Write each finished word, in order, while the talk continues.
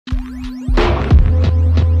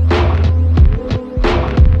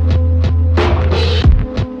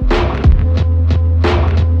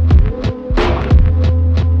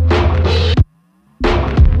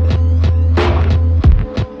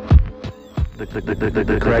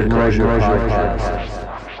The Craig Mosier Podcast.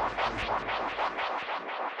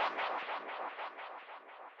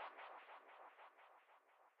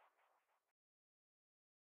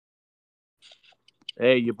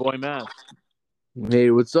 Hey, your boy Matt.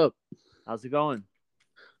 Hey, what's up? How's it going?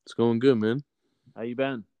 It's going good, man. How you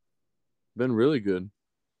been? Been really good.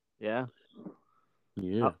 Yeah.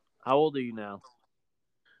 Yeah. How old are you now?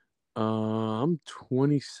 I'm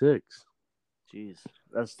 26. Jeez,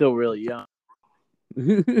 that's still really young.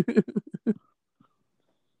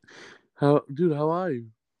 How are you?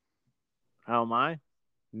 How am I?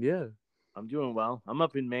 Yeah. I'm doing well. I'm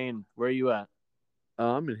up in Maine. Where are you at?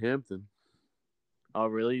 I'm in Hampton. Oh,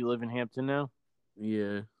 really? You live in Hampton now?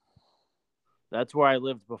 Yeah. That's where I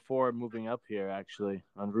lived before moving up here, actually,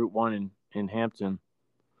 on Route 1 in Hampton.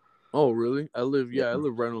 Oh, really? I live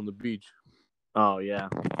right on the beach. Oh, yeah.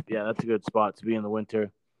 Yeah, that's a good spot to be in the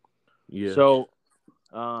winter. Yeah. So,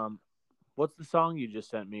 what's the song you just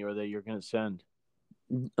sent me or that you're going to send?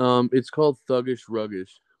 It's called Thuggish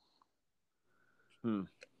Ruggish.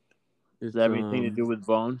 Does that have anything to do with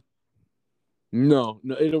Bone? No.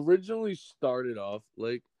 It originally started off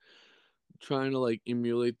like trying to like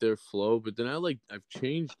emulate their flow, but then I've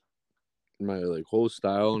changed my like whole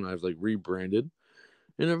style and I've like rebranded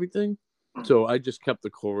and everything. So I just kept the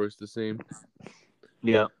chorus the same.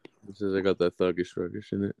 Yeah. It says I got that Thuggish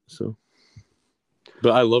Ruggish in it. So,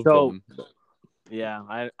 but I love Bone.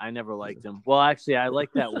 Yeah, I never liked him. Well, actually, I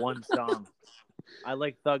like that one song. I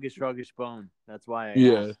like Thuggish Ruggish Bone. That's why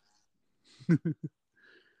I asked.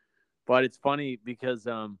 But it's funny because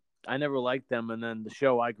I never liked them, and then the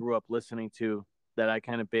show I grew up listening to that I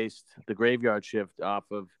kind of based the Graveyard Shift off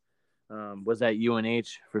of was at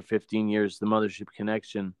UNH for 15 years, the Mothership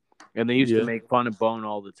Connection, and they used to make fun of Bone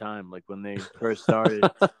all the time. Like when they first started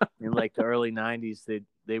in like the early '90s,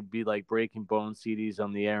 they'd be like breaking Bone CDs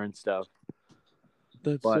on the air and stuff.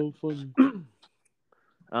 So funny.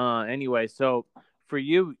 Anyway, so for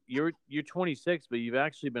you, you're 26, but you've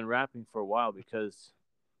actually been rapping for a while because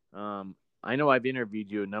I know I've interviewed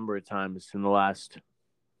you a number of times in the last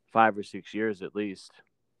 5 or 6 years at least.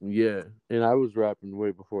 Yeah, and I was rapping way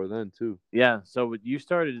before then too. Yeah, so you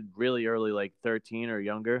started really early, like 13 or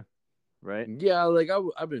younger, right? Yeah, like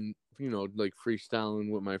I've been, like freestyling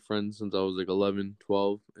with my friends since I was like 11,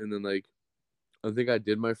 12. And then like I think I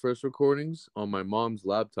did my first recordings on my mom's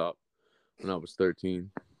laptop when I was 13.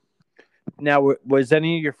 Now, was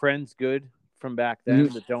any of your friends good from back then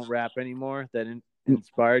that don't rap anymore that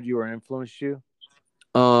inspired you or influenced you?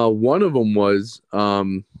 One of them was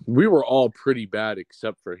we were all pretty bad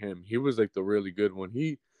except for him. He was like the really good one.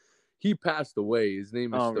 He passed away. His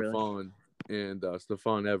name is Stefan, really? And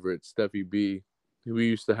Stefan Everett, Steffi B. We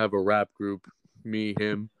used to have a rap group, me,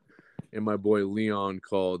 him, and my boy Leon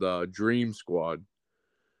called Dream Squad.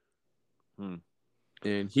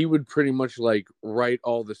 And he would pretty much like write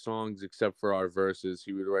all the songs except for our verses.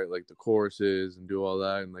 He would write like the choruses and do all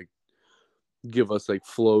that and like give us like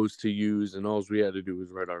flows to use, and all we had to do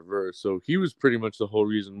was write our verse. So he was pretty much the whole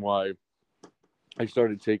reason why I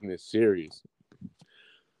started taking this serious.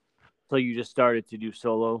 So you just started to do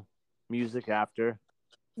solo music after?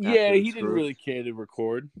 Yeah, he didn't really care to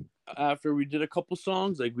record. After we did a couple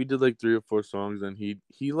songs, like we did like 3 or 4 songs, and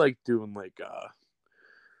he liked doing like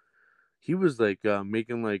he was like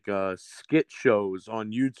making like skit shows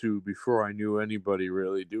on YouTube before I knew anybody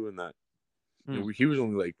really doing that. He was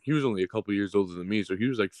only a couple years older than me, so he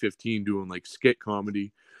was like 15 doing like skit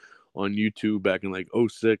comedy on YouTube back in like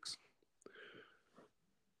 2006.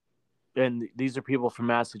 And these are people from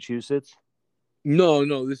Massachusetts?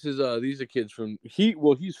 No, these are kids from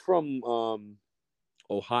he's from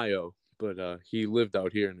Ohio, but he lived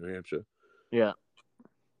out here in New Hampshire. Yeah.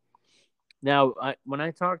 Now, when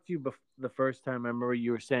I talked to you the first time, I remember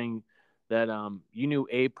you were saying that you knew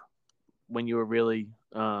Ape when you were really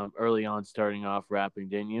early on starting off rapping,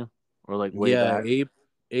 didn't you? Or like way back?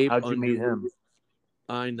 Ape. How'd you meet him?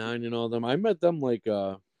 I9 and all them. I met them like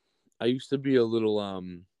I used to be a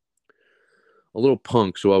little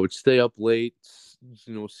punk, so I would stay up late,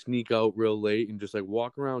 sneak out real late and just like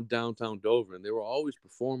walk around downtown Dover, and they were always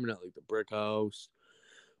performing at like the Brick House,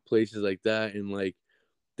 places like that, and like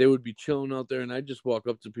they would be chilling out there, and I'd just walk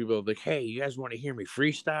up to people and be like, "Hey, you guys want to hear me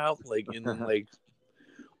freestyle?" Like, and then like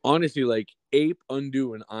honestly, like Ape,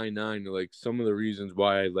 Undo, and I9 are like some of the reasons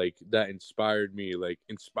why like that inspired me, like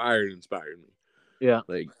inspired me. Yeah.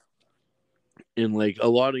 Like, and like a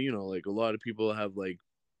lot of people have like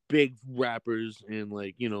big rappers and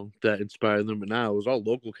like that inspired them, but now it was all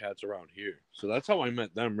local cats around here. So that's how I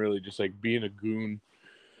met them, really, just like being a goon,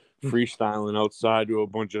 freestyling outside to a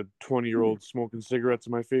bunch of 20-year-olds smoking cigarettes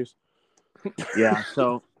in my face. Yeah.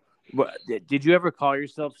 So What did you ever call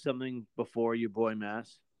yourself something before you boy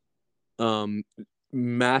Mass?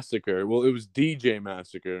 Massacre. Well, it was DJ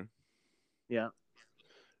Massacre. Yeah.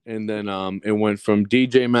 And then it went from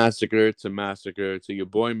DJ Massacre to your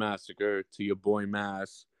boy Massacre to your boy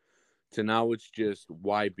Mass to now it's just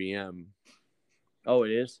YBM. Oh,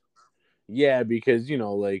 it is? Yeah, because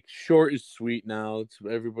like short is sweet now. It's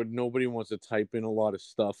nobody wants to type in a lot of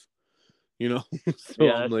stuff, So Yeah,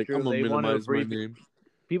 I'm that's like, true. I'm gonna They want to minimize my name.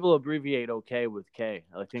 People abbreviate OK with K.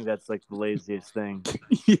 I think that's like the laziest thing.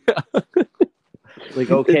 Yeah. Like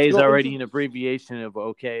OK is already an abbreviation of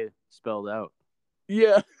OK spelled out.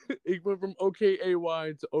 Yeah. It went from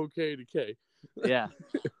OKAY to OK to K. Yeah.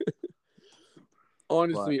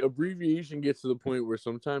 Honestly, abbreviation gets to the point where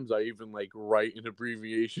sometimes I even like write an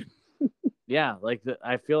abbreviation. Yeah, like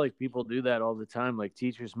I feel like people do that all the time. Like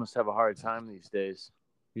teachers must have a hard time these days.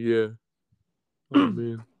 Yeah. Oh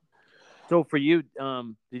man. So for you,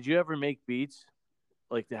 did you ever make beats?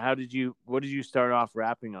 Like, what did you start off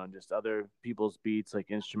rapping on? Just other people's beats, like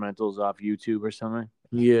instrumentals off YouTube or something?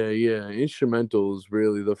 Yeah. Instrumentals,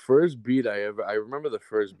 really. I remember the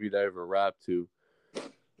first beat I ever rapped to.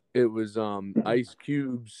 It was Ice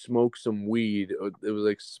Cube, Smoke Some Weed. It was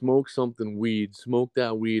like Smoke Something Weed, Smoke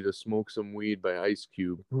That Weed, or Smoke Some Weed by Ice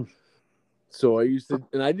Cube. So I used to,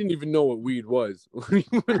 and I didn't even know what weed was when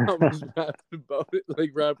I was rapping about it,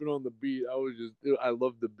 like rapping on the beat. I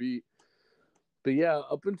loved the beat. But yeah,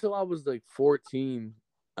 up until I was like 14,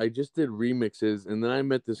 I just did remixes, and then I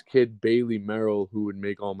met this kid Bailey Merrill who would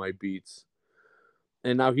make all my beats.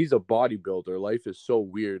 And now he's a bodybuilder. Life is so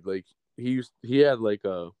weird. Like he had like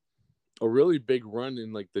a really big run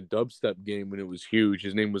in like the dubstep game when it was huge.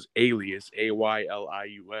 His name was Alias,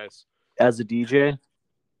 Aylius. As a DJ?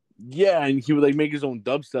 Yeah, and he would like make his own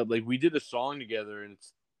dubstep. Like we did a song together, and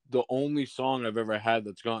it's the only song I've ever had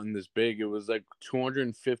that's gotten this big. It was like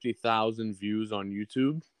 250,000 views on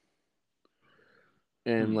YouTube.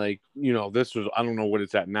 And like, this was, I don't know what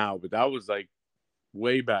it's at now, but that was like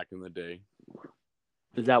way back in the day.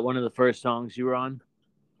 Is that one of the first songs you were on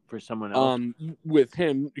for someone else? With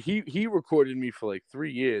him, he recorded me for like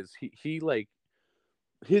 3 years. He like,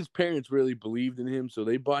 his parents really believed in him, so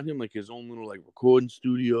they bought him like his own little like recording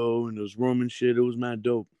studio and his room and shit. It was mad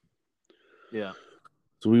dope. Yeah.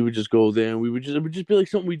 So we would just go there, and it would just be like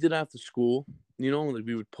something we did after school, like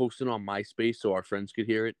we would post it on MySpace so our friends could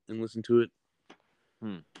hear it and listen to it.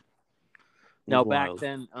 Now back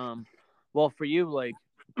then, well, for you, like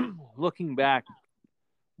looking back,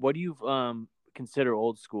 what do you consider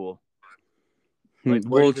old school? Like,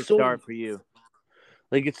 where did it start for you?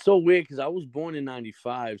 Like, it's so weird because I was born in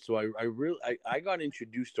 95, so I got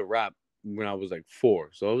introduced to rap when I was like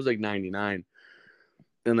 4, so I was like 99.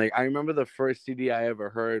 And like I remember the first CD I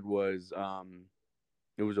ever heard was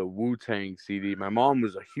it was a Wu-Tang CD. My mom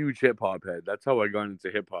was a huge hip hop head. That's how I got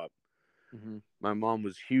into hip hop. Mm-hmm. My mom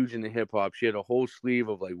was huge into hip hop. She had a whole sleeve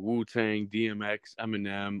of like Wu-Tang, DMX,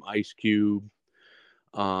 Eminem, Ice Cube,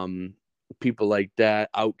 people like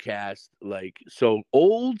that, Outkast. Like, so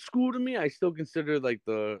old school to me, I still consider like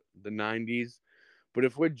the 90s. But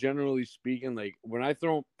if we're generally speaking, like when I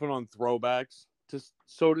put on throwbacks,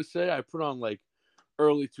 so to say, I put on like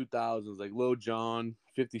early 2000s, like Lil Jon,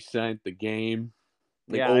 50 Cent, The Game,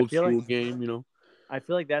 like old school Game, I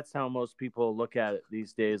feel like that's how most people look at it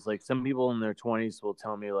these days. Like some people in their 20s will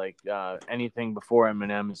tell me like anything before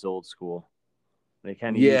Eminem is old school. They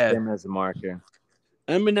kind of use him as a marker.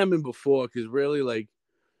 Eminem and before, because really, like,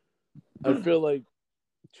 I feel like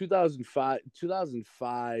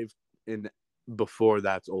 2005 and before,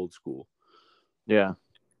 that's old school. Yeah.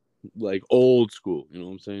 Like old school, you know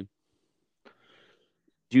what I'm saying?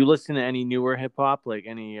 Do you listen to any newer hip hop, like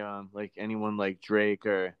any like anyone like Drake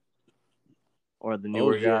or the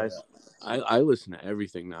newer guys? I listen to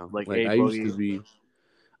everything now. Like I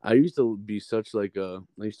used to be such like I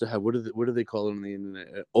used to have what do they call it on the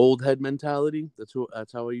internet? Old head mentality. That's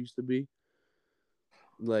how I used to be.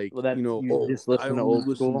 Like, you just listen to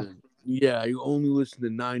old school. I only listen to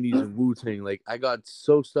 90s and Wu-Tang. Like I got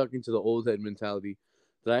so stuck into the old head mentality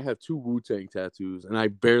that I have 2 Wu-Tang tattoos, and I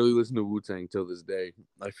barely listen to Wu-Tang till this day.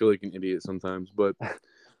 I feel like an idiot sometimes, but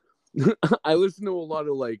I listen to a lot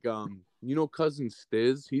of like Cousin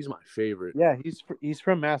Stiz. He's my favorite. Yeah, he's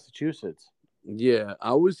from Massachusetts. Yeah,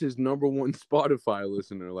 I was his number 1 Spotify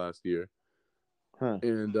listener last year. Huh.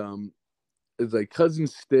 And it's like Cousin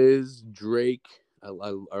Stiz, Drake. I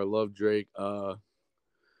love Drake. For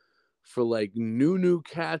like new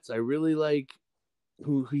cats, I really like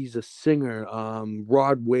who he's a singer.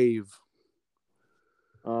 Rod Wave.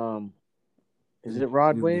 Is it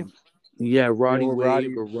Rod Wave? Yeah, Roddy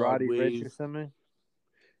Wave or Roddy Wave. Rich or something.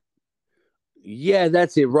 Yeah,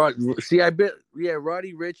 that's it. See, I bet. Yeah,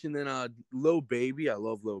 Roddy Rich, and then Lil Baby. I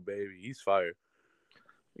love Lil Baby. He's fire.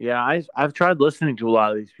 Yeah, I've tried listening to a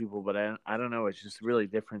lot of these people, but I don't know. It's just really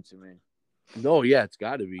different to me. No, yeah, it's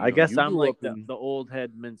got to be. I guess You I'm grew like up in. the old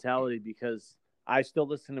head mentality because I still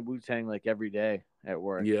listen to Wu Tang like every day at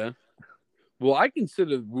work Yeah. Well, I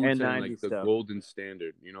consider Wu and Tang like 90s the stuff. golden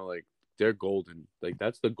standard. Like they're golden. Like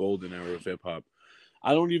that's the golden era of hip hop.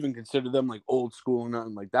 I don't even consider them like old school or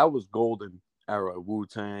nothing. Like that was golden era. Wu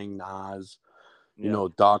Tang, Nas, Yeah.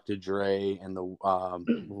 Dr. Dre, and the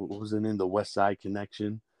what was it in the West Side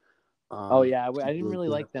Connection? Oh yeah, I didn't People like really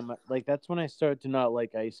that. like them. Like that's when I started to not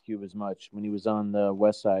like Ice Cube as much when he was on the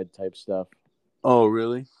West Side type stuff. Oh,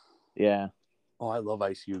 really? Yeah. Oh, I love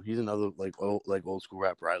Ice Cube. He's another old school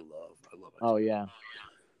rapper. I love Ice Oh Cube. yeah.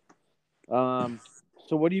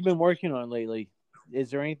 So what have you been working on lately? Is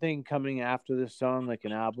there anything coming after this song, like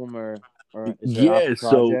an album or is there off Yeah. a So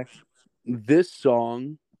project? this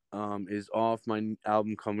song is off my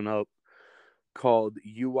album coming up called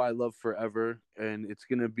 "You I Love Forever," and it's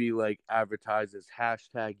gonna be like advertised as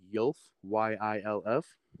hashtag YILF YILF,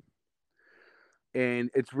 and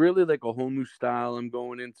it's really like a whole new style I'm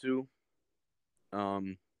going into.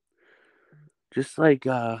 Um, just like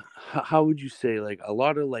how would you say, like a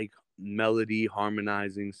lot of like melody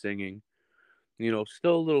harmonizing singing,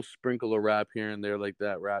 still a little sprinkle of rap here and there, like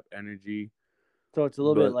that rap energy, So it's a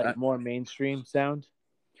little bit but like more mainstream sound,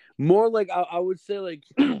 more like I would say like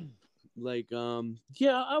yeah,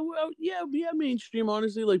 yeah, mainstream,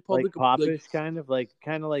 honestly, like like public, like popish kind of like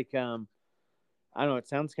I don't know. It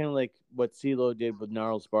sounds kind of like what CeeLo did with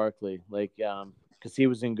Gnarls Barkley, like because he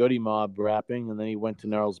was in Goody Mob rapping, and then he went to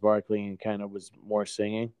Gnarls Barkley and kind of was more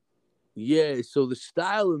singing. yeah. So the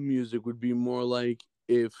style of music would be more like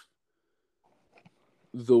if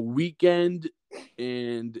The Weeknd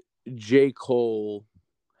and J. Cole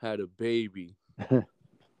had a baby.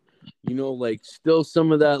 Like still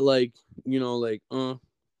some of that, like,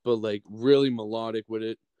 but like really melodic with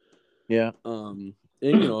it. Yeah. And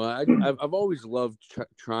I've always loved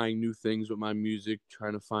trying new things with my music,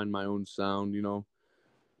 trying to find my own sound.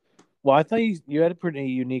 Well, I thought you had a pretty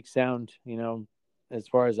unique sound, as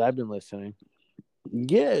far as I've been listening.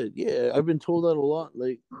 Yeah, I've been told that a lot.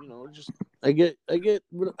 Like, just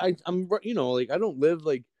I'm like I don't live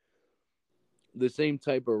like the same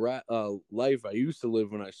type of life I used to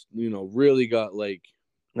live when I really got like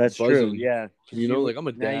That's true. buzzing. Yeah. 'Cause you Like I'm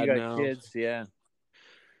a now you dad got now. kids. Yeah.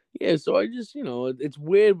 Yeah, so I just it's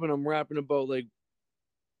weird when I'm rapping about like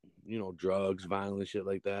drugs, violence, shit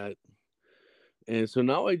like that. And so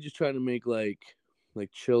now I just try to make like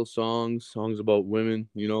chill songs about women,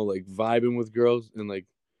 like vibing with girls and like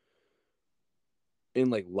in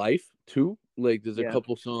like life too. Like there's a Yeah.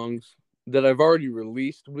 couple songs that I've already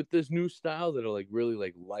released with this new style that are like really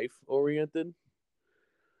like life oriented.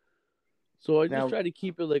 So I just Now, try to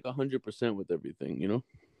keep it like 100% with everything.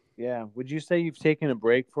 yeah. Would you say you've taken a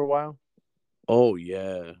break for a while? Oh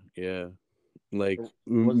yeah, yeah. Like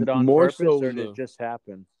Was it on more purpose so or in did it the just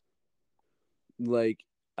happen? like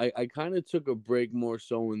I kind of took a break more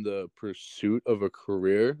so in the pursuit of a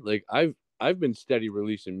career. Like I've been steady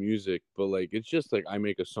releasing music, but like it's just like I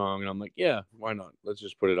make a song and I'm like, yeah, why not? Let's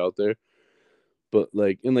just put it out there. But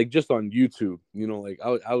like and like just on YouTube, like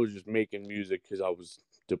I was just making music because I was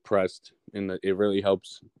depressed and it really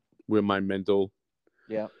helps with my mental.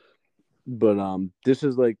 Yeah. But this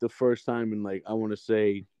is like the first time in like I want to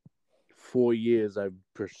say 4 years I've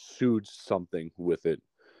pursued something with it.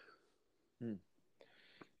 Hmm.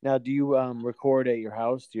 Now, do you record at your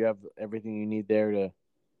house? Do you have everything you need there to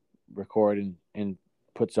record and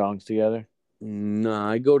put songs together? No,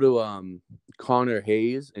 I go to Connor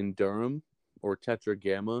Hayes in Durham, or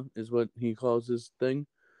Tetragamma is what he calls his thing.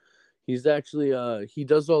 He's actually he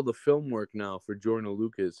does all the film work now for Jordan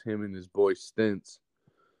Lucas, him and his boy Stints.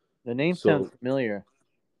 The name sounds So familiar.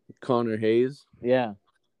 Connor Hayes, Yeah.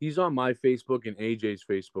 he's on my Facebook and AJ's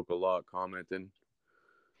Facebook a lot, commenting.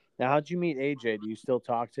 Now, how'd you meet AJ? Do you still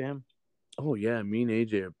talk to him? Oh yeah, me and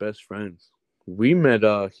AJ are best friends. We met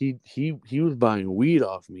he was buying weed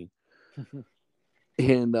off me.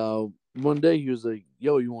 And one day he was like,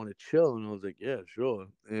 "Yo, you want to chill?" And I was like, "Yeah, sure."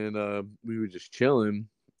 And we were just chilling,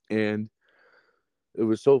 and it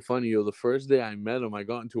was so funny. The first day I met him, I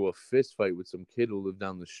got into a fist fight with some kid who lived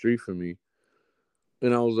down the street from me,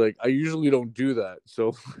 and I was like, "I usually don't do that,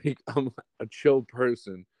 so like I'm a chill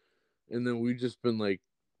person." And then we just been like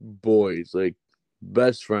boys, like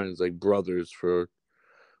best friends, like brothers for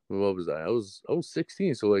what was that? I was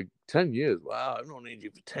 16, so like 10 years. Wow, I've known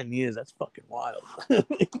AJ for 10 years. That's fucking wild.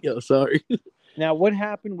 Yo, sorry. Now, what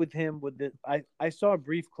happened with him with the I saw a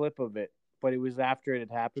brief clip of it but it was after it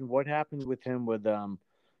had happened. What happened with him with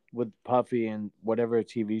Puffy and whatever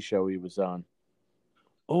TV show he was on?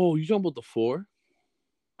 Oh, you talking about the four?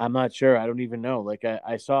 I'm not sure. I don't even know. Like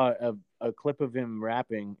I saw a clip of him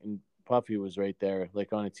rapping and Puffy was right there,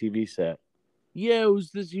 like on a TV set. Yeah, it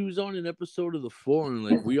was this. He was on an episode of the four, and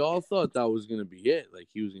like we all thought that was gonna be it. Like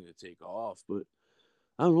he was gonna take off, but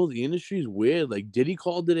I don't know. The industry's weird. Like Diddy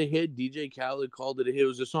called it a hit. DJ Khaled called it a hit. It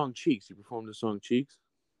was the song Cheeks. He performed the song Cheeks,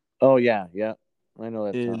 Oh yeah, yeah. I know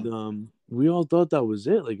that and song. we all thought that was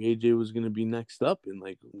it. Like AJ was gonna be next up, and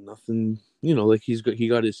like nothing. You know, like he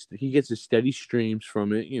gets his steady streams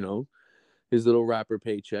from it. You know, his little rapper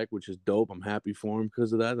paycheck, which is dope. I'm happy for him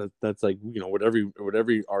because of that. That's like, you know, what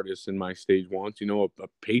every artist in my stage wants. You know, a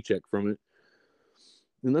paycheck from it,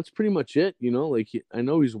 and that's pretty much it. You know, like I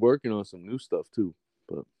know he's working on some new stuff too.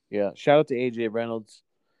 But Yeah. Shout out to AJ Reynolds.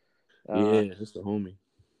 yeah, that's the homie.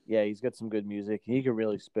 Yeah, he's got some good music. He can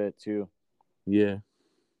really spit too. Yeah,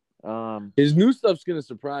 Um, his new stuff's gonna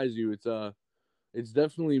surprise you. It's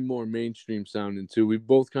definitely more mainstream sounding too. We've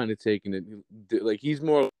both kind of taken it. Like he's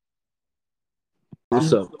more.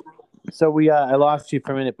 What's up? so I lost you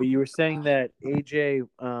for a minute, but you were saying that AJ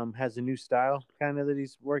has a new style kind of that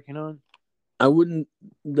he's working on. I wouldn't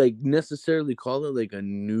like necessarily call it like a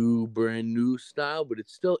brand new style, but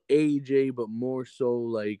it's still AJ, but more so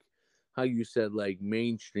like how you said, like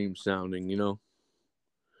mainstream sounding, you know?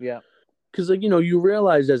 Yeah. Because like, you know, you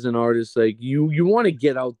realize as an artist, like you want to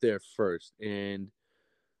get out there first, and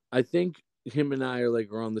I think him and I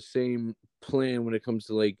are on the same plan when it comes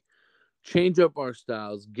to like change up our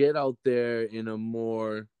styles, get out there in a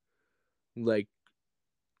more like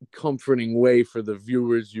comforting way for the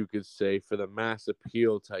viewers, you could say, for the mass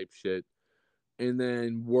appeal type shit, and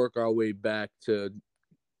then work our way back to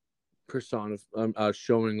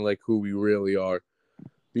showing like who we really are.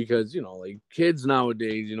 Because, you know, like kids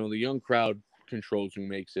nowadays, you know, the young crowd controls who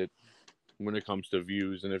makes it when it comes to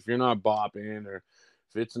views. And if you're not bopping, or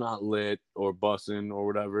if it's not lit or bussing or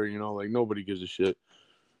whatever, you know, like nobody gives a shit.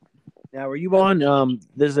 Now, are you on?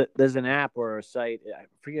 There's an app or a site. I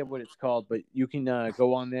forget what it's called, but you can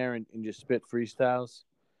go on there and just spit freestyles.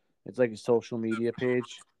 It's like a social media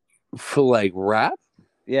page. For like rap?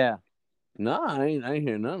 Yeah. Nah, I ain't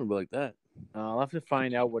hear nothing about like that. I'll have to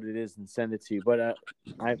find out what it is and send it to you. But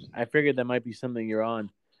I figured that might be something you're on.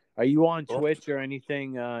 Are you on Twitch or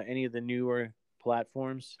anything? Any of the newer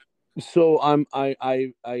platforms? So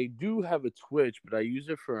I do have a Twitch, but I use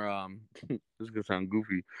it for this is gonna sound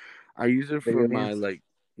goofy. I use it for Video my games?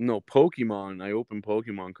 Pokemon. I open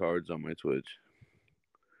Pokemon cards on my Twitch.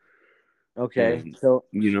 Okay, And so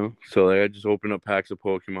you know, so like I just open up packs of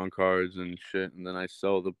Pokemon cards and shit, and then I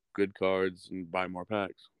sell the good cards and buy more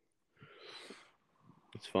packs.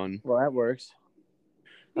 It's fun. well that works.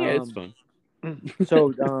 Yeah, it's Um, fun.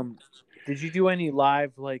 so did you do any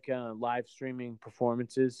live streaming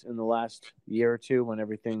performances in the last year or two when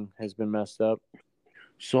everything has been messed up?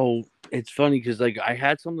 So it's funny because like I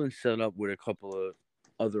had something set up with a couple of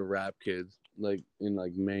other rap kids, like in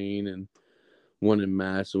like Maine and one in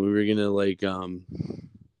Mass, and we were gonna like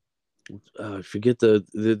I forget there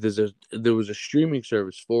was a streaming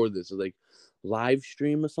service for this, like live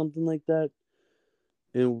stream or something like that,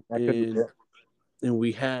 and That could be it.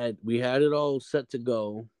 we had it all set to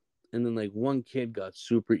go, and then like one kid got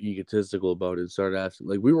super egotistical about it and started asking,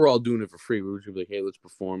 like we were all doing it for free. We were just like, hey, let's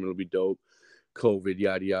perform, it'll be dope. COVID,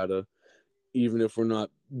 yada yada. Even if we're not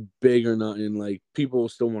big or nothing, like people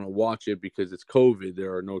still want to watch it because it's COVID.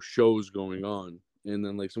 There are no shows going on. And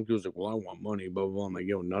then like some people's like, well, I want money, blah blah blah. I'm like,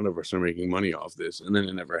 yo, none of us are making money off this. And then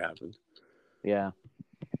it never happened. Yeah.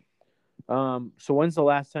 So when's the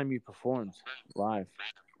last time you performed live?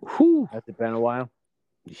 Whew. Has it been a while?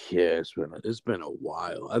 Yeah, it's been a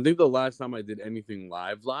while. I think the last time I did anything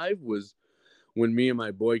live was when me and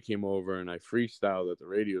my boy came over and I freestyled at the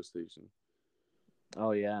radio station.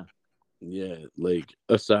 Oh yeah. Yeah, like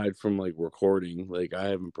aside from like recording, like I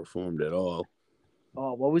haven't performed at all.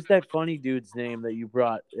 Oh, what was that funny dude's name that you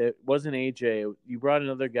brought? It wasn't AJ. You brought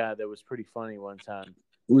another guy that was pretty funny one time.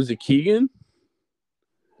 Was it Keegan?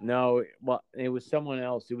 No, well, it was someone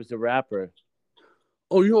else. It was a rapper.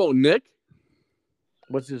 Oh, you know Nick?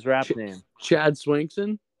 What's his rap name? Chad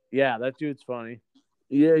Swankson? Yeah, that dude's funny.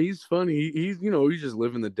 Yeah, he's funny. He's he's just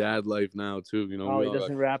living the dad life now too. You know, Oh, he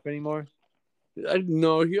doesn't rap anymore?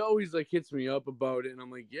 no, he always like hits me up about it, and I'm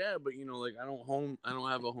like, yeah, but you know, like I don't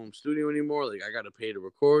have a home studio anymore. Like I got to pay to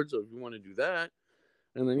record, so if you want to do that,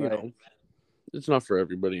 and then you Right. know, it's not for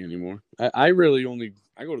everybody anymore. I really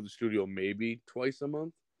I go to the studio maybe twice a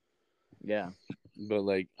month. Yeah. But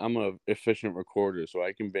like I'm a efficient recorder, so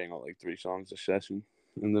I can bang out like 3 songs a session,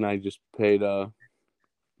 and then I just paid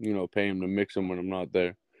pay him to mix them when I'm not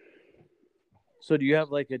there. So do you have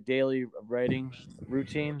like a daily writing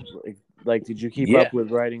routine? Like did you keep Yeah. up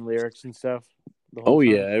with writing lyrics and stuff the whole Oh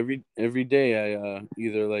time? yeah, every day I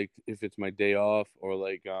either like if it's my day off or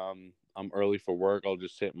like I'm early for work, I'll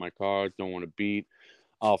just sit in my car, don't want to beat.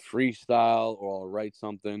 I'll freestyle or I'll write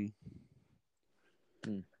something.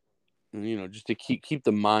 Hmm. And, just to keep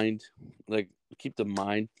the mind keep the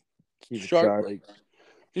mind Keep it sharp, sharp. like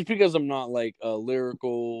just because I'm not like a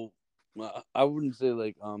lyrical I wouldn't say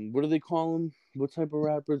like what do they call them? What type of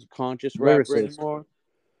rappers? Conscious rapper Lyricist. anymore?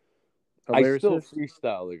 A I still lyricist?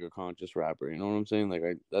 freestyle like a conscious rapper, you know what I'm saying? Like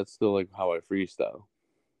that's still like how I freestyle.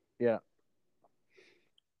 Yeah.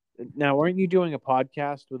 Now, weren't you doing a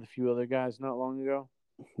podcast with a few other guys not long ago?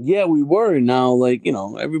 Yeah, we were. Now, like,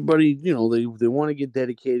 everybody, they want to get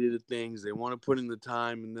dedicated to things. They want to put in the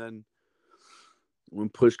time. And then when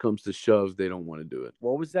push comes to shove, they don't want to do it.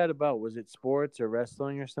 What was that about? Was it sports or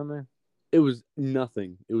wrestling or something? It was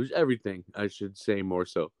nothing. It was everything, I should say more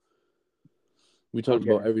so. We talked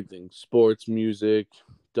Okay. about everything: sports, music,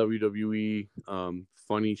 WWE,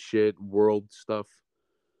 funny shit, world stuff.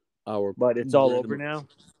 But it's all over now?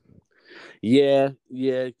 Yeah.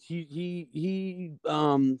 He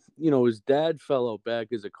his dad fell out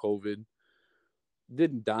back as a COVID.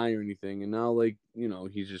 Didn't die or anything, and now like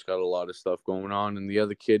he's just got a lot of stuff going on, and the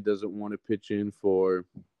other kid doesn't want to pitch in for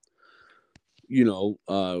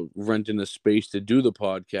renting a space to do the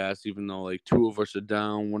podcast, even though like two of us are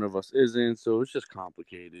down, one of us isn't, so it's just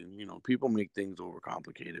complicated. People make things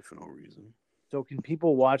overcomplicated for no reason. So can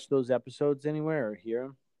people watch those episodes anywhere or hear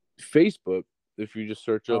them? Facebook, if you just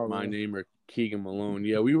search up my really? name or Keegan Malone.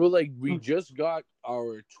 Yeah, we just got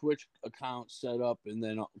our Twitch account set up, and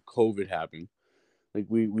then COVID happened. Like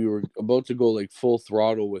we were about to go like full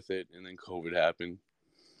throttle with it, and then COVID happened.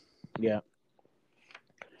 Yeah.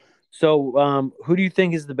 So, who do you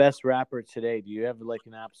think is the best rapper today? Do you have like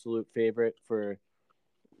an absolute favorite for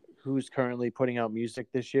who's currently putting out music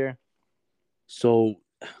this year? So,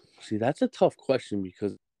 see, that's a tough question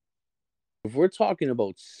because if we're talking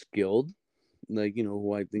about skilled, like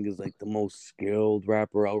who I think is like the most skilled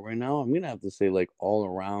rapper out right now, I'm gonna have to say like all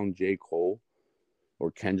around J. Cole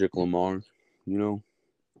or Kendrick Lamar.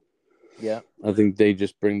 Yeah. I think they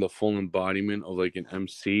just bring the full embodiment of like an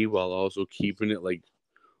MC while also keeping it like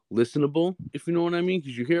listenable, if you know what I mean.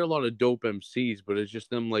 Because you hear a lot of dope MCs, but it's just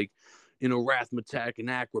them like in a Rathmatic and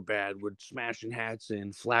Acrobat with smashing hats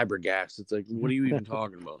and flabbergasted. It's like, what are you even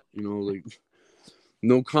talking about? Like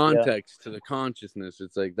no context to the consciousness.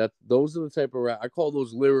 It's like that. Those are the type of rap I call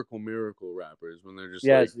those lyrical miracle rappers when they're just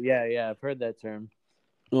Yes. like, Yeah. I've heard that term.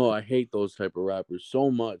 oh, I hate those type of rappers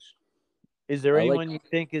so much. Is there I anyone like you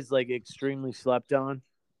think is like extremely slept on?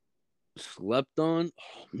 slept on.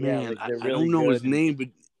 Oh, Yeah, man, like they're I really don't know his good. name, but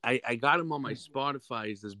I got him on my Spotify.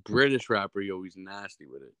 He's this British rapper. Yo, he's nasty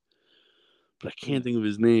with it. But I can't think of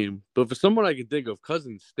his name. But for someone I can think of,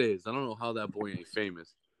 Cousin Stiz. I don't know how that boy ain't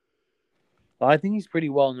famous. Well, I think he's pretty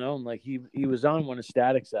well known. Like he was on one of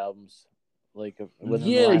Static's albums, like within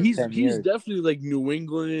the Yeah, last he's 10 years. definitely like New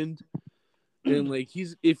England. And like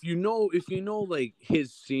he's if you know like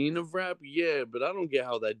his scene of rap, yeah, but I don't get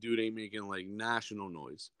how that dude ain't making like national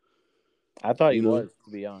noise. I thought he was,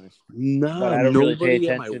 to be honest. Nah, But I don't really pay nobody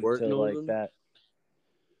at my attention work to knows like him. that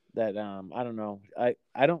I don't know.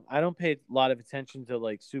 I don't pay a lot of attention to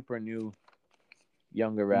like super new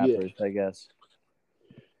younger rappers, I guess.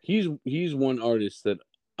 He's one artist that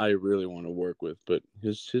I really want to work with, but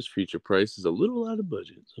his feature price is a little out of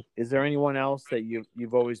budget. So. Is there anyone else that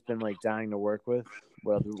you've always been like dying to work with,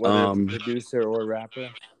 whether it's a producer or a rapper?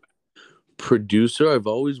 Producer, I've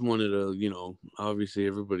always wanted to, obviously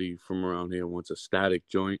everybody from around here wants a Static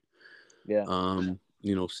joint. Yeah.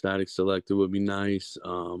 Static Selector would be nice.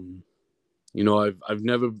 I've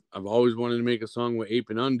always wanted to make a song with Ape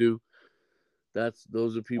and Undo.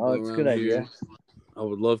 Those are people That's a good around here. idea. I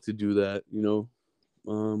would love to do that,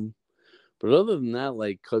 But other than that,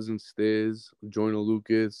 like Cousin Stiz, Joyner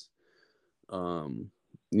Lucas,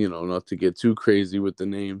 not to get too crazy with the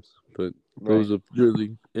names, but those are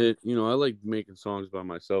really it. I like making songs by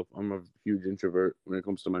myself. I'm a huge introvert when it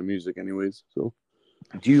comes to my music anyways. So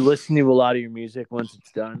do you listen to a lot of your music once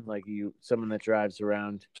it's done? Like someone that drives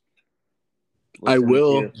around? I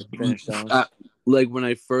will. Finish songs? Like when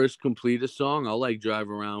I first complete a song, I'll like drive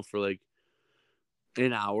around for like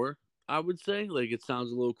an hour. I would say like it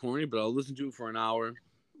sounds a little corny, but I'll listen to it for an hour.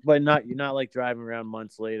 But you're not like driving around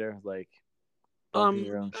months later, like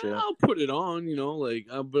your own shit. I'll put it on,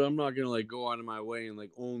 but I'm not gonna like go out of my way and like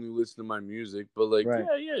only listen to my music. But like,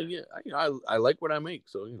 yeah. I like what I make,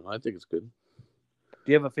 so I think it's good.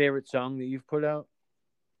 Do you have a favorite song that you've put out?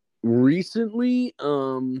 Recently,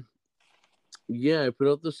 yeah, I put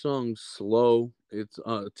out the song Slow. It's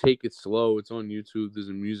Take It Slow. It's on YouTube. There's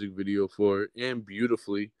a music video for it, and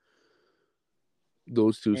Beautifully.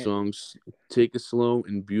 Those two And, songs, Take It Slow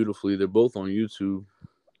and Beautifully, they're both on YouTube.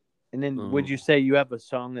 and then, would you say you have a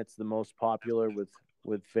song that's the most popular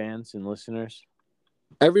with fans and listeners?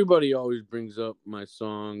 Everybody always brings up my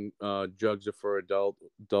song, Jugs Are for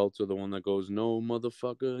Adults, are the one that goes, "No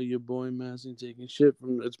motherfucker, your boy Massey taking shit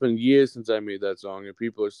from." It's been years since I made that song, and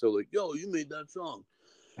people are still like, "Yo, you made that song?"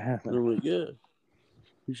 And I'm like, "Yeah,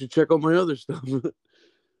 you should check out my other stuff."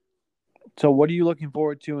 So, what are you looking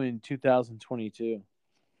forward to in 2022?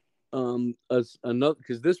 As another,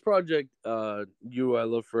 because this project, "You I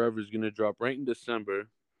Love Forever," is gonna drop right in December,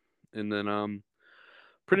 and then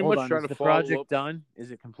pretty Hold much on, try is to the follow project up. done?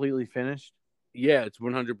 Is it completely finished? Yeah, it's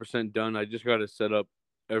 100% done. I just gotta set up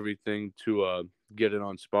everything to get it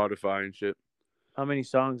on Spotify and shit. How many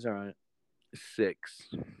songs are on it?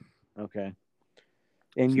 6. Okay.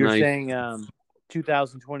 And It's you're nice. saying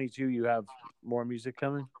 2022 you have more music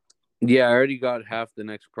coming? Yeah, I already got half the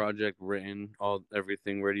next project written,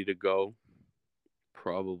 everything ready to go.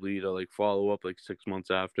 Probably to like follow up like 6 months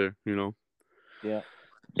after, you know. Yeah.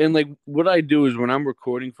 And like what I do is when I'm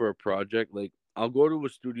recording for a project, like I'll go to a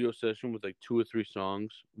studio session with like 2 or 3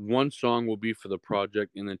 songs. One song will be for the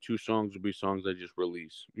project, and then 2 songs will be songs I just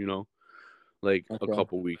release, you know, like a Okay.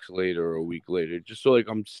 couple weeks later or a week later. Just so like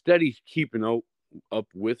I'm steady keeping up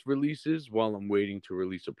with releases while I'm waiting to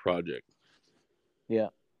release a project.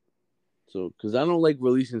 Yeah. So, because I don't like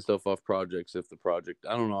releasing stuff off projects if the project,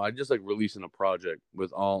 I don't know, I just like releasing a project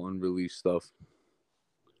with all unreleased stuff.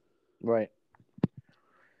 Right.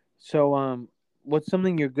 So what's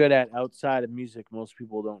something you're good at outside of music most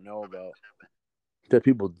people don't know about? That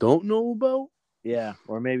people don't know about? Yeah,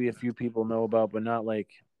 or maybe a few people know about but not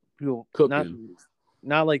like people Cooking.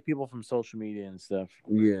 not like people from social media and stuff.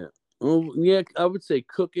 Yeah. Oh, yeah, I would say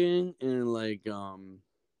cooking and like,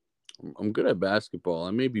 I'm good at basketball.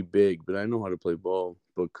 I may be big, but I know how to play ball.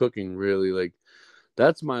 But cooking really, like,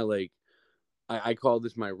 that's my, like, I call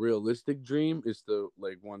this my realistic dream is to,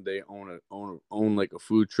 like, one day own like a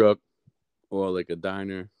food truck or like a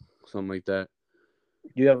diner, something like that.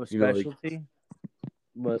 Do you have a You know, like, specialty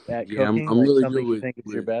at yeah, I'm, cooking? I'm Like really something good you think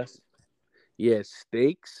is your with best? yeah,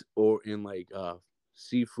 steaks or in like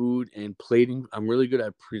seafood and plating. I'm really good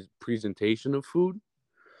at presentation of food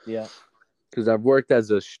Yeah. because I've worked as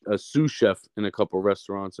a sous chef in a couple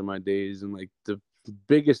restaurants in my days, and like the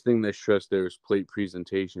biggest thing that's stressed there is plate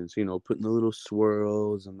presentations. You know, putting the little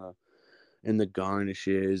swirls and the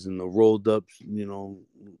garnishes and the rolled up, you know,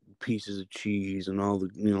 pieces of cheese and all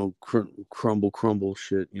the, you know, crumble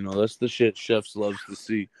shit. You know, that's the shit chefs loves to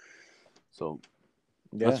see. So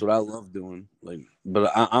Yeah. that's what I love doing. Like,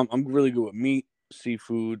 but I'm really good with meat,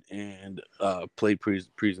 seafood, and plate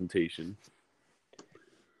presentation.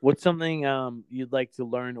 What's something you'd like to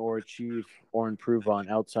learn or achieve or improve on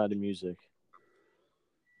outside of music?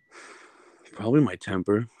 Probably my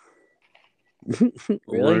temper. Really?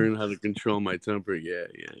 Learn how to control my temper. Yeah.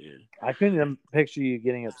 I couldn't even picture you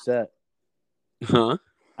getting upset. Huh?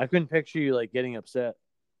 I couldn't picture you like getting upset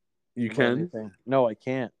You about can? anything. No, I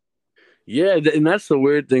can't. Yeah, and that's the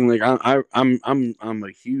weird thing. Like, I'm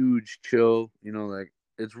a huge chill. You know, like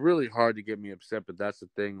it's really hard to get me upset, but that's the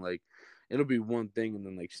thing. Like, it'll be one thing, and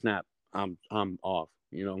then like snap, I'm off.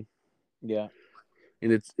 You know. Yeah.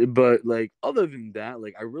 And but like other than that,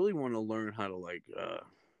 like I really want to learn how to like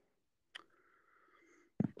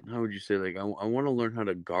how would you say, like I want to learn how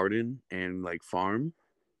to garden and like farm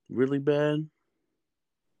really bad.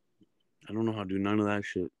 I don't know how to do none of that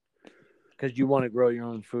shit. Because you want to grow your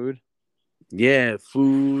own food. Yeah,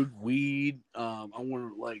 food, weed. I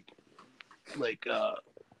want to like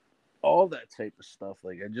all that type of stuff.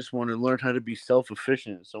 Like I just want to learn how to be self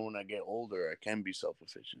efficient. So when I get older, I can be self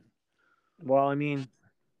efficient. Well, I mean,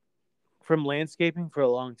 from landscaping for a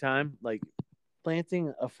long time, like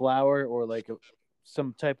planting a flower or like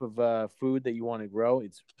some type of food that you want to grow,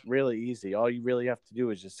 it's really easy. All you really have to do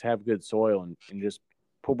is just have good soil and just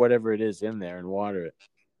put whatever it is in there and water it.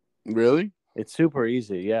 Really? It's super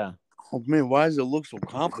easy. Yeah. Oh man, why does it look so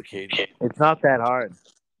complicated? It's not that hard.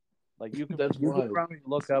 Like That's you could wild. probably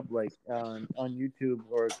look up like on YouTube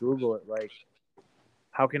or Google it like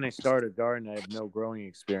how can I start a garden? I have no growing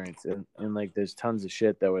experience and like there's tons of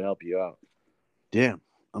shit that would help you out. Damn,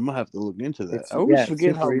 I'm gonna have to look into that. It's I always yeah, it's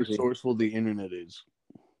forget how super easy. resourceful the internet is.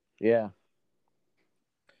 Yeah.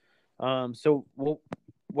 So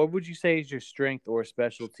what would you say is your strength or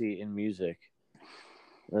specialty in music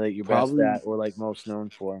that you're best Probably at or like most known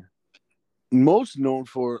for? most known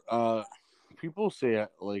for people say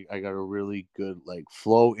like I got a really good like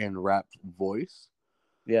flow and rap voice.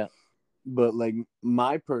 Yeah. But like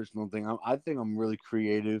my personal thing, I think I'm really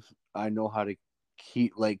creative. I know how to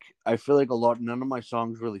keep like I feel like none of my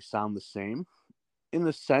songs really sound the same in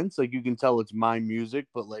the sense like you can tell it's my music,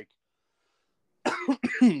 but like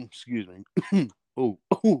excuse me. oh,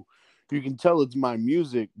 you can tell it's my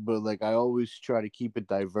music, but like I always try to keep it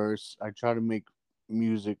diverse. I try to make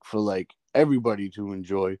music for like everybody to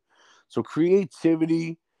enjoy. So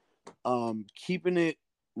creativity, keeping it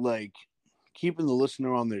like keeping the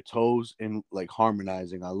listener on their toes and like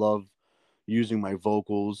harmonizing. I love using my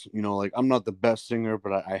vocals. You know, like I'm not the best singer,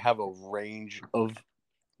 but I have a range of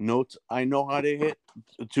notes I know how to hit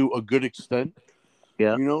to a good extent.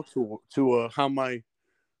 Yeah. You know, to how my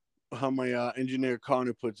engineer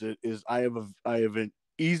Connor puts it is I have an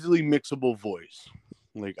easily mixable voice.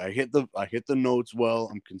 Like I hit the notes well.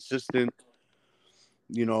 I'm consistent,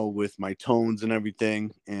 you know, with my tones and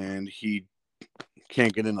everything, and he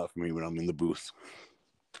can't get enough of me when I'm in the booth.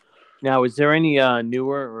 Now, is there any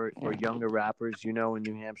newer or younger rappers you know in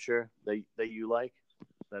New Hampshire that you like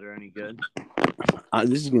that are any good?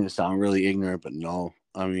 This is gonna sound really ignorant, but no.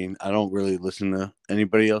 I mean, I don't really listen to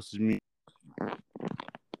anybody else's music.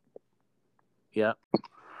 Yeah.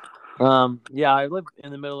 Yeah, I live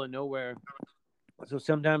in the middle of nowhere, so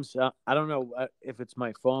sometimes I don't know if it's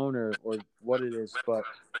my phone or what it is, but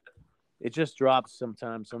it just drops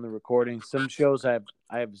sometimes on the recording. Some shows I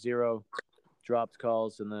have 0 dropped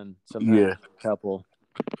calls, and then sometimes Yeah. a couple.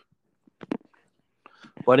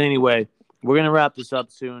 But anyway, we're gonna wrap this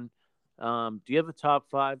up soon. Do you have a top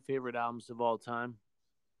 5 favorite albums of all time?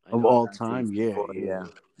 I Of know I've all asked you this time, yeah.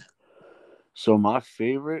 before, So my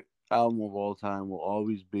favorite album of all time will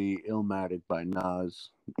always be Illmatic by Nas.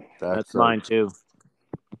 That's Like mine too.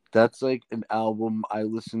 that's like an album I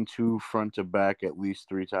listen to front to back at least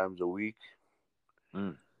 3 times a week.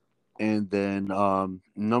 Mm. And then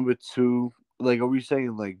number 2, like are we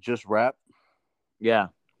saying like just rap? Yeah,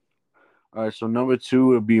 All right, so number 2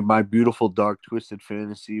 would be My Beautiful Dark Twisted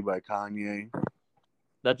Fantasy by Kanye.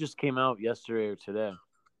 that just came out yesterday or today.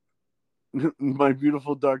 My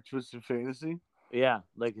Beautiful Dark Twisted Fantasy? Yeah,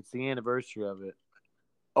 like it's the anniversary of it.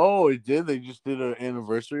 Oh, it did? They just did an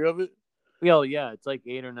anniversary of it? Yeah, it's like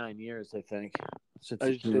 8 or 9 years, I think, since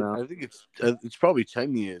it came out. I think it's probably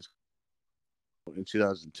 10 years in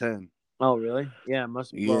 2010. Oh, really? Yeah, it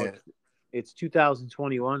must be. Well, Yeah. it's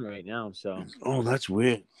 2021 right now, so. Oh, that's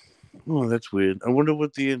weird. Oh, that's weird. I wonder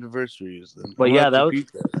what the anniversary is then. But I'm yeah, gonna that have to was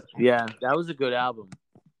peep that. that was a good album.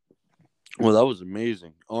 Well, that was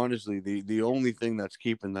amazing. Honestly, the only thing that's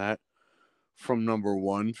keeping that from number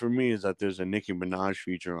 1 for me is that there's a Nicki Minaj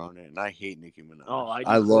feature on it, and I hate Nicki Minaj. Oh, I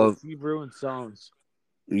I do. love. She ruined songs.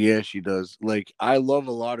 Yeah, she does. Like, I love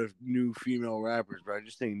a lot of new female rappers, but I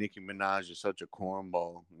just think Nicki Minaj is such a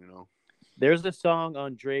cornball, you know? There's a song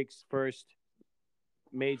on Drake's first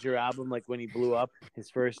major album, like when he blew up, his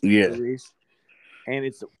first release, and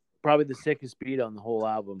it's probably the sickest beat on the whole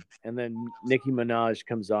album. And then Nicki Minaj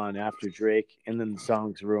comes on after Drake, and then the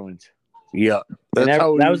song's ruined. Yeah. And That's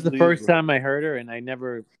how it that was the usually first is. time I heard her, and I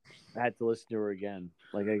never had to listen to her again.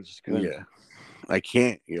 Like I just couldn't. Yeah. I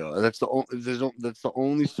can't, That's the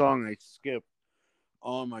only song I skip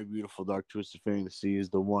on My Beautiful Dark Twisted Fantasy is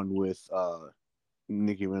the one with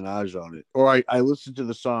Nicki Minaj on it. Or I listened to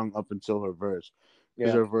the song up until her verse.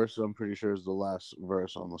 Because her verse, I'm pretty sure, is the last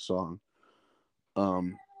verse on the song.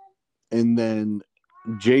 And then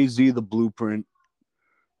Jay-Z, The Blueprint,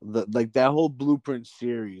 like that whole Blueprint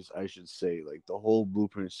series, I should say, like the whole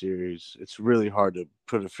Blueprint series. It's really hard to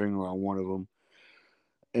put a finger on one of them.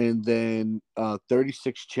 And then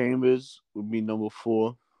 36 Chambers would be number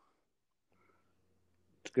 4.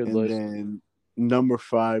 It's a good And list. then number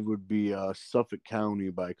 5 would be Suffolk County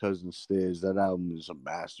by Cousin Stiz. That album is a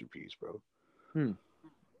masterpiece, bro.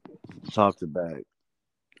 Top to back.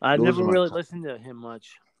 I've Those never are my really top. listened to him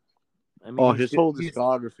much. I mean, His whole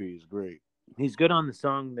discography is great. He's good on the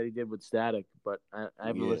song that he did with Static, but I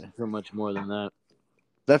haven't Yeah. listened to him much more than that.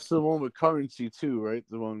 That's the one with Currency too, right?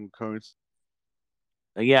 The one with Currency.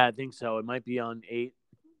 Yeah, I think so. It might be on 8,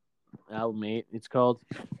 album 8. It's called.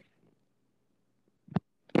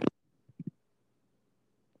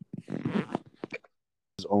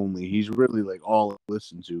 Only he's really like all I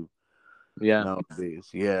listen to Yeah. nowadays.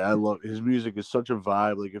 Yeah, I love his music. Is such a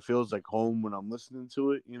vibe. Like it feels like home when I'm listening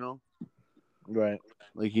to it. Right.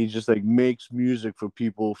 Like he just like makes music for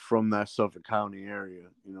people from that Suffolk County area.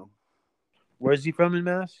 Where's he from in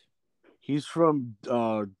Mass? He's from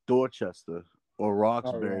Dorchester or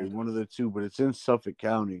Roxbury, one of the two, but it's in Suffolk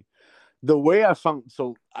County. The way I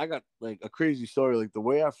got like a crazy story. Like the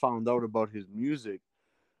way I found out about his music,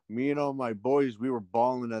 me and all my boys, we were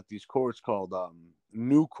balling at these courts called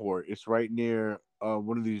New Court. It's right near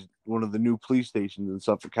one of the new police stations in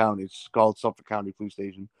Suffolk County. It's called Suffolk County Police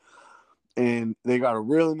Station. And they got a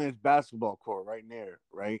really nice basketball court right near,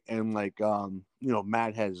 right? And like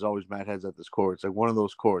Mad Heads, always Mad Heads at this court. It's like one of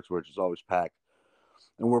those courts where it's just always packed.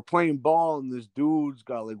 And we're playing ball, and this dude's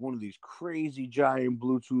got like one of these crazy giant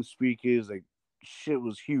Bluetooth speakers. Like shit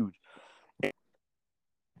was huge.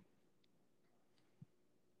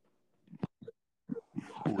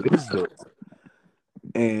 Who is this?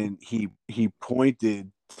 And he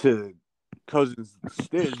pointed to Cousins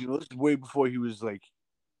Stiz. This is way before he was like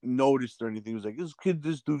noticed or anything. He was like,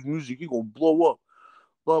 this dude's music, he gonna blow up,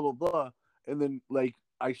 blah blah blah. And then like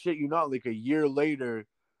I shit you not, like a year later,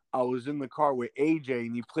 I was in the car with AJ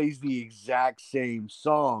and he plays the exact same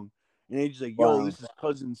song. And AJ's like, yo, this is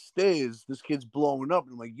Cousin Stiz. This kid's blowing up.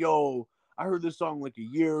 And I'm like, yo, I heard this song like a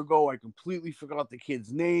year ago. I completely forgot the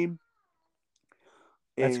kid's name.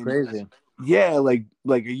 That's crazy. Yeah, like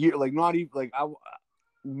a year, like not even like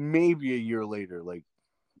maybe a year later, like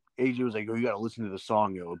AJ was like, "Oh, you gotta listen to the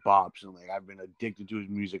song, yo, it bops," and like I've been addicted to his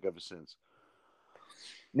music ever since.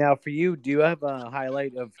 Now, for you, do you have a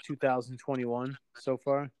highlight of 2021 so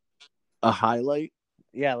far? A highlight?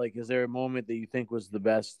 Yeah, like is there a moment that you think was the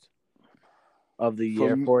best of the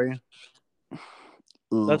year for you?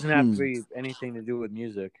 Doesn't have to be anything to do with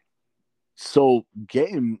music. So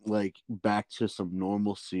getting like back to some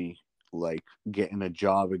normalcy, like getting a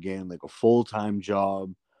job again, like a full-time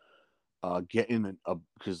job, getting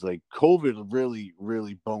because like COVID really,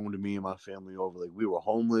 really boned me and my family over. Like we were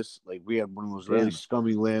homeless. Like we had one of those really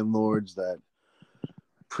scummy landlords that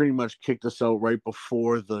pretty much kicked us out right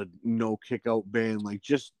before the no kick out ban. Like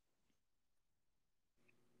just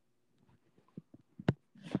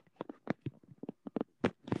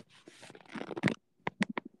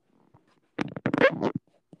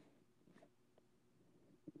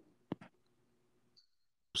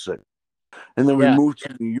and then we moved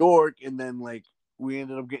to New York, and then like we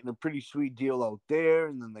ended up getting a pretty sweet deal out there,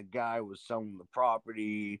 and then the guy was selling the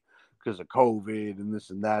property because of COVID and this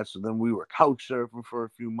and that. So then we were couch surfing for a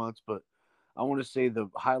few months, but I want to say the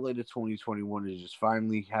highlight of 2021 is just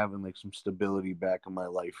finally having like some stability back in my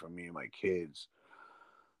life for me and my kids.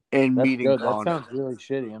 And That's meeting good. Connor. That sounds really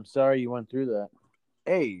shitty. I'm sorry you went through that.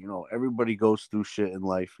 Hey, everybody goes through shit in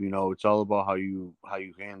life. It's all about how you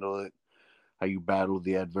handle it, how you battle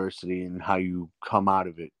the adversity, and how you come out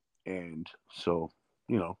of it. And so,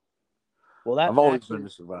 well, I've always been a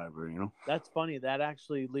survivor. That's funny. That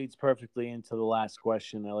actually leads perfectly into the last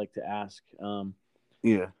question I like to ask.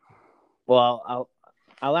 Yeah. Well,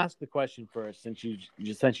 I'll ask the question first since you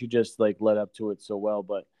just like led up to it so well.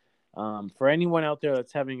 But for anyone out there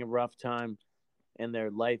that's having a rough time and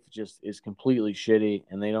their life just is completely shitty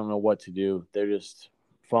and they don't know what to do, they're just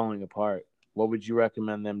falling apart. What would you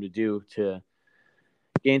recommend them to do to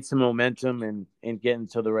gain some momentum and get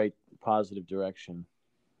into the right positive direction?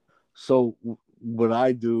 So what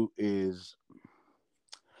I do is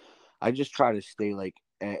I just try to stay like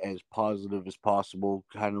as positive as possible,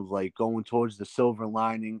 kind of like going towards the silver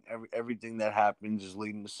lining. Everything that happens is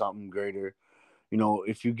leading to something greater.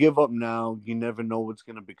 If you give up now, you never know what's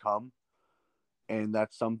going to become. And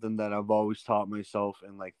that's something that I've always taught myself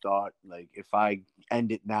and like thought, like if I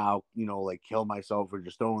end it now, like kill myself or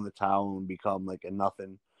just throw in the towel and become like a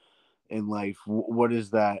nothing in life. What is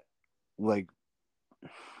that? Like,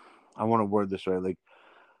 I want to word this right. Like,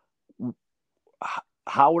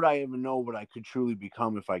 how would I even know what I could truly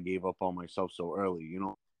become if I gave up on myself so early,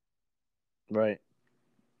 Right.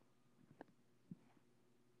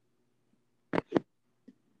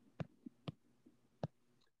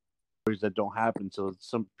 That don't happen till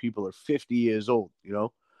some people are 50 years old,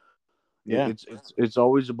 Yeah. It's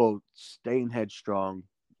always about staying headstrong,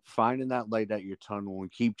 finding that light at your tunnel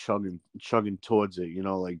and keep chugging towards it,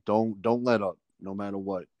 like don't let up no matter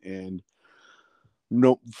what. And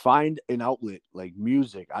find an outlet like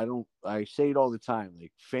music. I say it all the time,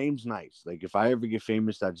 like fame's nice. Like if I ever get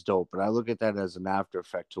famous, that's dope, but I look at that as an after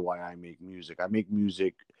effect to why I make music. I make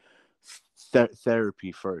music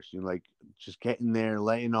therapy first, like just getting there,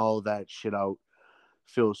 letting all that shit out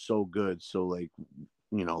feels so good. So like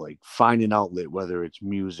like find an outlet, whether it's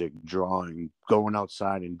music, drawing, going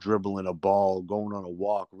outside and dribbling a ball, going on a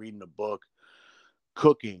walk, reading a book,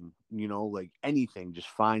 cooking, like anything. Just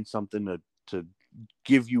find something to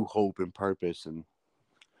give you hope and purpose, and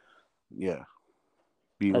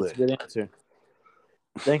be lit. That's a good answer.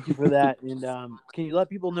 Thank you for that. And can you let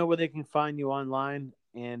people know where they can find you online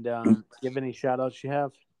and give any shout outs you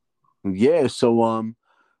have? Yeah, so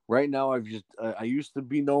right now I used to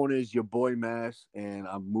be known as your boy Mass, and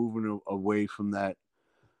I'm moving away from that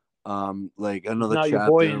Like He's another not chapter. your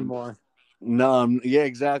boy anymore. No, yeah,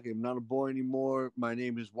 exactly. I'm not a boy anymore. My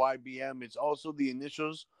name is YBM. It's also the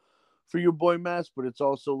initials for your boy Mass, but it's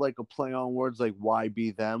also like a play on words like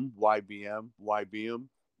YB them, YBM, YBM,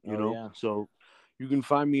 you know? Yeah. So you can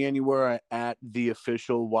find me anywhere at the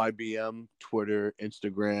official YBM, Twitter,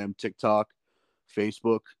 Instagram, TikTok,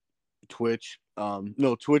 Facebook, Twitch.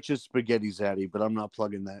 No, Twitch is Spaghetti Zaddy, but I'm not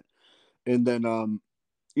plugging that. And then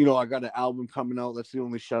you know, I got an album coming out. That's the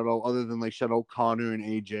only shout out other than like shout out Connor and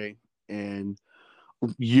AJ and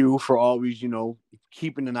you for always, you know,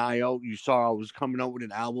 keeping an eye out. You saw I was coming out with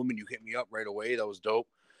an album and you hit me up right away. That was dope.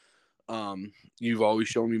 You've always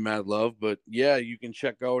shown me mad love, but yeah, you can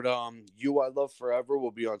check out You I Love Forever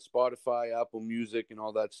will be on Spotify, Apple Music, and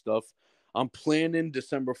all that stuff. I'm planning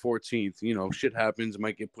December 14th. You know, shit happens,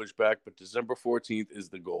 might get pushed back, but December 14th is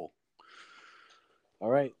the goal. All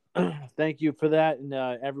right. Thank you for that. And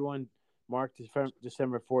everyone, mark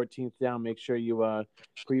December 14th down. Make sure you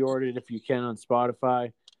pre-order it if you can on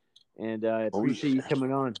Spotify. And I appreciate you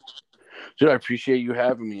coming on. Dude, I appreciate you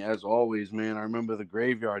having me as always, man. I remember the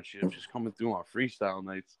graveyard shift just coming through on freestyle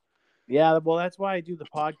nights. Yeah, well, that's why I do the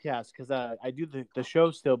podcast, because I do the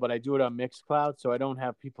show still, but I do it on Mixcloud, so I don't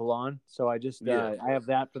have people on. So I just I have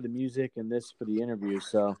that for the music and this for the interview.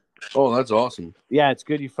 So, oh, that's awesome. Yeah, it's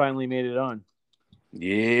good you finally made it on.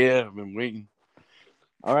 Yeah, I've been waiting.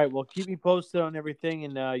 All right, well, keep me posted on everything,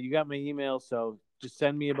 and you got my email, so just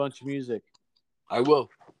send me a bunch of music. I will.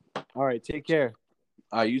 All right, take care.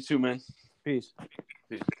 You too, man. Peace.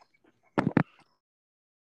 Peace.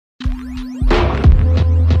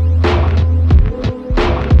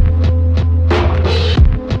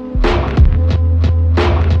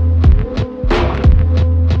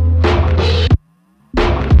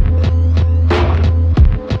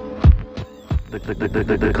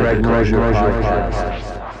 The Craig Crozier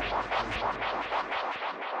Podcast.